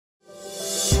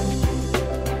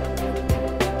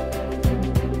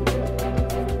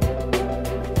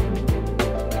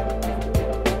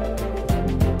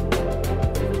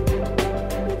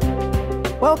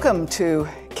Welcome to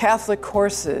Catholic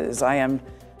Courses. I am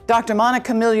Dr.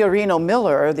 Monica Migliorino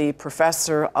Miller, the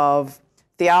professor of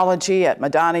theology at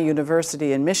Madonna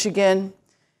University in Michigan.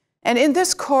 And in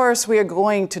this course, we are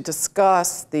going to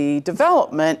discuss the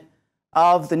development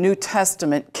of the New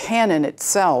Testament canon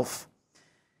itself.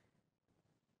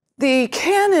 The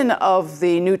canon of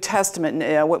the New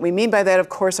Testament, what we mean by that, of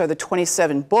course, are the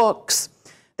 27 books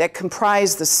that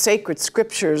comprise the sacred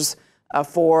scriptures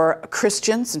for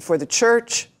Christians and for the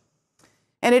church.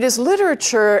 And it is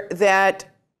literature that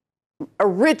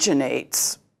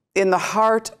originates in the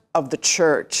heart of the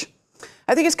church.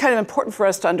 I think it's kind of important for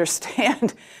us to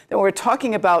understand that when we're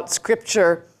talking about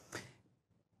scripture,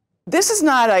 this is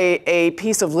not a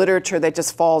piece of literature that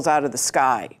just falls out of the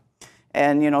sky.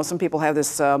 And, some people have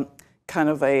this kind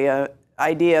of a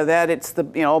idea that it's the,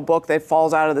 a book that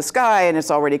falls out of the sky and it's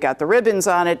already got the ribbons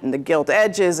on it and the gilt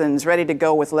edges and is ready to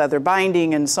go with leather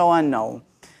binding and so on. No.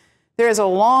 There is a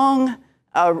long,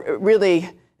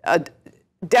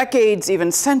 decades, even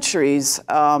centuries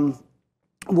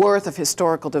worth of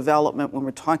historical development when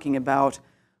we're talking about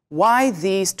why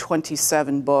these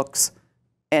 27 books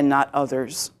and not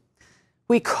others.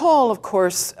 We call, of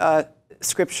course,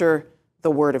 Scripture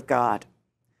the Word of God.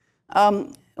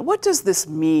 What does this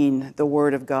mean, the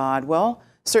Word of God? Well,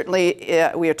 certainly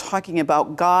we are talking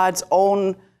about God's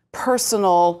own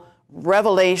personal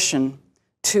revelation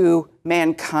to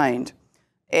mankind.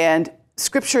 And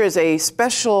Scripture is a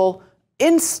special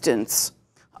instance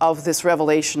of this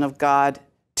revelation of God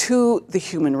to the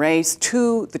human race,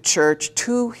 to the church,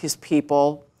 to his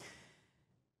people.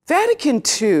 Vatican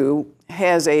II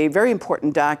has a very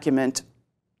important document,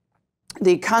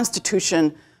 the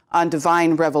Constitution on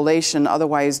Divine Revelation,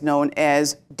 otherwise known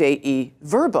as Dei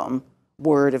Verbum,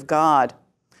 Word of God.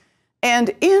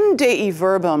 And in Dei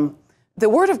Verbum, the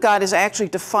Word of God is actually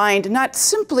defined not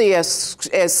simply as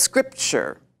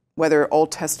Scripture, whether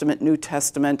Old Testament, New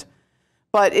Testament,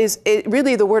 but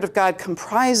really the Word of God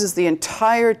comprises the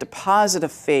entire deposit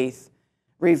of faith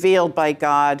revealed by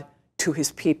God to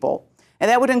his people. And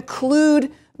that would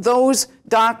include those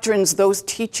doctrines, those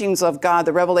teachings of God,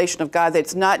 the revelation of God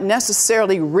that's not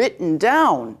necessarily written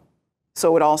down. So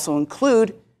it would also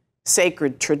include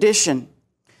sacred tradition.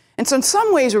 And so in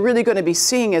some ways, we're really going to be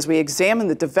seeing, as we examine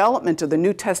the development of the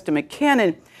New Testament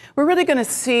canon, we're really going to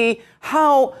see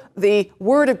how the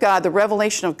Word of God, the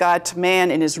revelation of God to man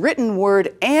in his written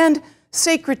word and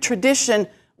sacred tradition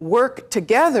work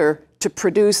together to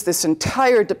produce this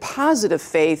entire deposit of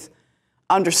faith,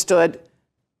 understood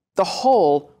the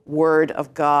whole Word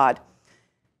of God.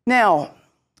 Now,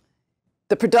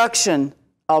 the production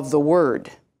of the Word.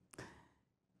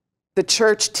 The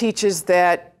Church teaches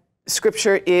that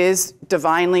Scripture is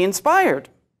divinely inspired.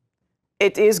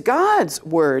 It is God's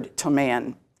Word to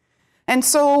man. And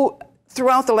so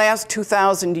throughout the last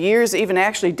 2,000 years, even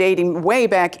actually dating way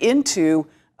back into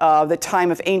the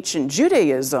time of ancient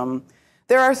Judaism,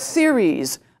 there are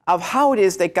theories of how it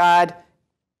is that God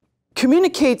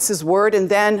communicates his word, and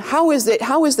then how is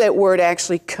that word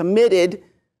actually committed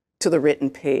to the written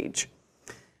page.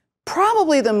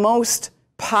 Probably the most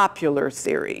popular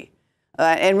theory,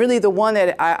 and really the one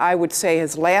that I would say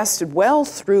has lasted well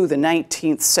through the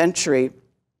 19th century,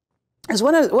 is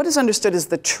what is understood as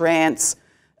the trance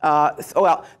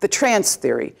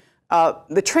theory.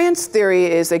 The trance theory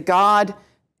is that God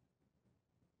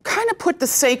kind of put the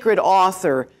sacred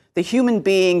author, the human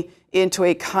being, into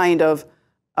a kind of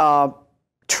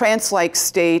trance-like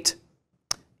state,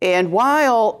 and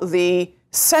while the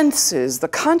senses, the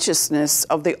consciousness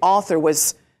of the author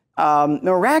was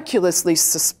miraculously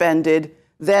suspended,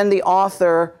 then the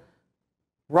author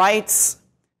writes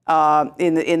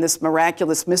in this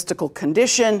miraculous mystical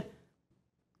condition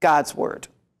God's Word.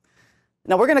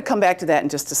 Now we're going to come back to that in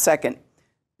just a second.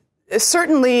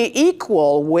 Certainly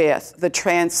equal with the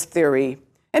trance theory,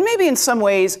 and maybe in some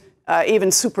ways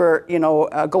even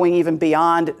going even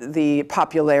beyond the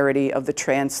popularity of the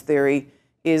trance theory,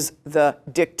 is the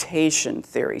dictation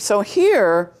theory. So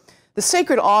here, the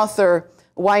sacred author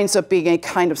winds up being a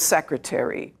kind of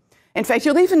secretary. In fact,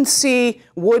 you'll even see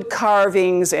wood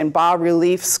carvings and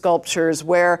bas-relief sculptures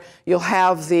where you'll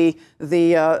have the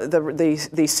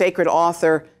sacred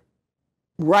author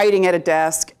writing at a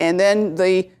desk, and then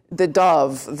the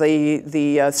dove,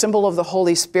 the symbol of the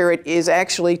Holy Spirit, is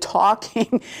actually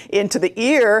talking into the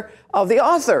ear of the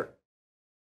author.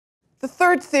 The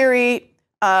third theory,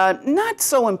 not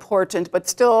so important, but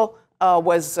still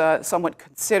was somewhat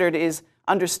considered, is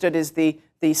understood as the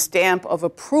stamp of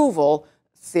approval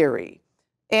theory.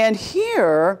 And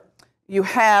here you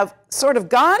have sort of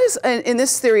God is, in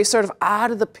this theory, sort of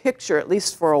out of the picture, at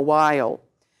least for a while.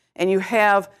 And you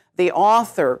have the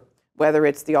author whether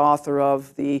it's the author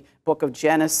of the book of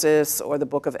Genesis or the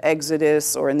book of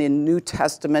Exodus or in the New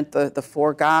Testament, the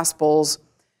four Gospels.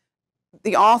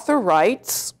 The author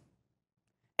writes,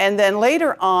 and then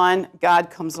later on,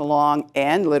 God comes along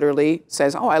and literally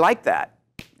says, oh, I like that,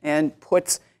 and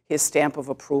puts his stamp of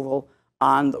approval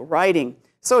on the writing.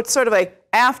 So it's sort of a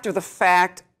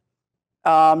after-the-fact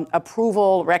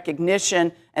approval,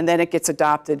 recognition, and then it gets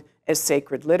adopted as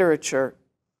sacred literature.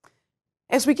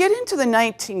 As we get into the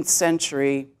 19th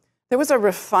century, there was a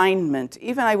refinement,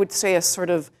 even I would say a sort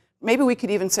of, maybe we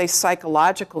could even say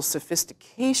psychological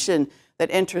sophistication that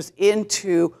enters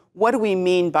into what do we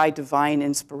mean by divine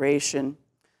inspiration.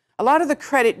 A lot of the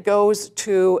credit goes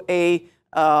to a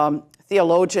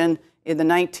theologian in the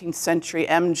 19th century,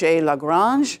 M.J.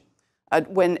 Lagrange,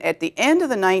 when at the end of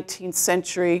the 19th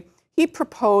century, he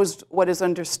proposed what is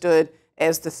understood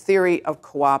as the theory of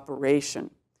cooperation.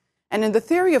 And in the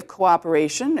theory of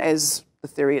cooperation, as the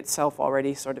theory itself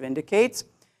already sort of indicates,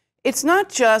 it's not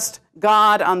just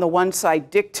God on the one side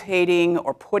dictating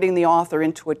or putting the author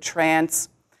into a trance,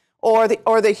 or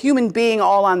the human being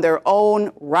all on their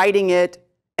own writing it,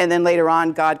 and then later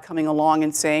on God coming along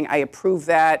and saying, I approve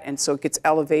that, and so it gets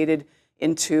elevated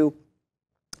into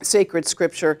sacred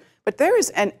scripture. But there is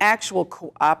an actual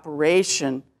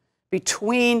cooperation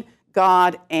between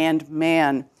God and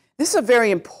man. This is a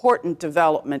very important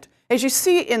development. As you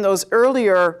see in those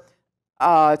earlier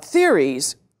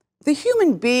theories, the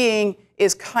human being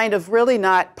is kind of really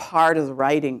not part of the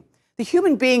writing. The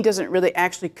human being doesn't really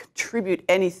actually contribute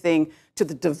anything to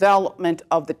the development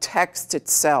of the text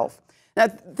itself. Now,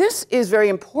 this is very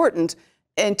important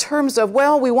in terms of,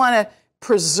 well, we want to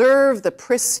preserve the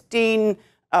pristine,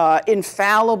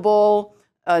 infallible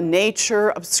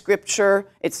nature of Scripture.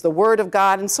 It's the Word of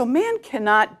God, and so man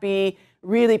cannot be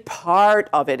really part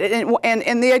of it.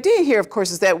 And the idea here, of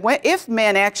course, is that if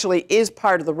man actually is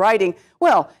part of the writing,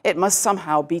 well, it must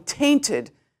somehow be tainted,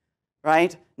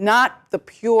 right? Not the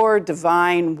pure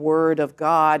divine Word of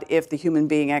God if the human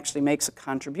being actually makes a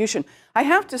contribution. I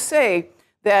have to say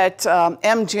that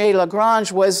M.J.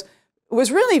 Lagrange was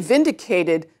really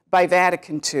vindicated by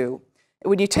Vatican II.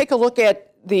 When you take a look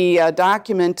at the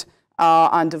document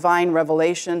on divine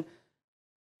revelation,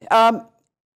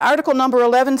 Article number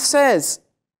 11 says,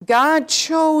 God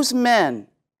chose men,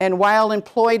 and while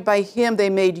employed by him, they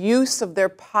made use of their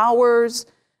powers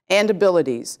and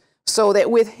abilities, so that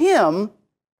with him,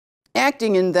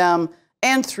 acting in them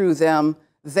and through them,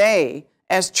 they,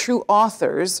 as true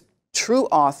authors,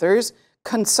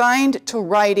 consigned to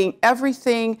writing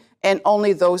everything and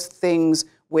only those things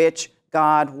which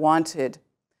God wanted.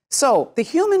 So the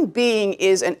human being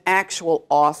is an actual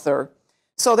author.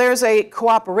 So there's a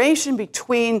cooperation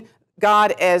between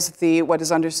God as what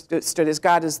is understood as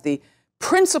God as the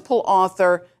principal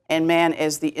author and man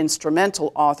as the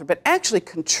instrumental author, but actually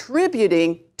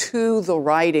contributing to the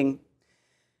writing.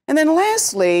 And then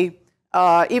lastly,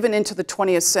 even into the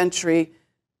 20th century,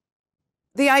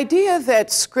 the idea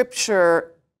that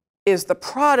Scripture is the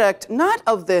product not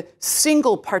of the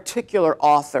single particular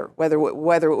author,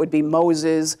 whether it would be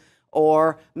Moses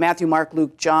or Matthew, Mark,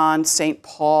 Luke, John, St.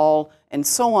 Paul, and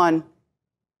so on,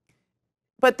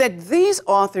 but that these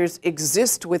authors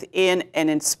exist within an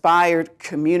inspired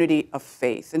community of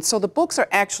faith. And so the books are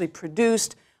actually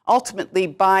produced ultimately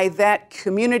by that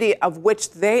community of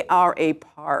which they are a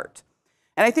part.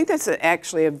 And I think that's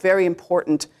actually a very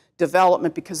important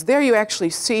development, because there you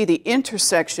actually see the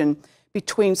intersection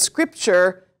between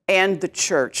Scripture and the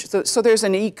church. So there's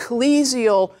an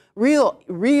ecclesial,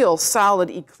 real solid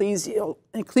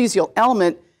ecclesial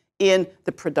element in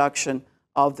the production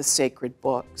of the sacred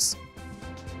books.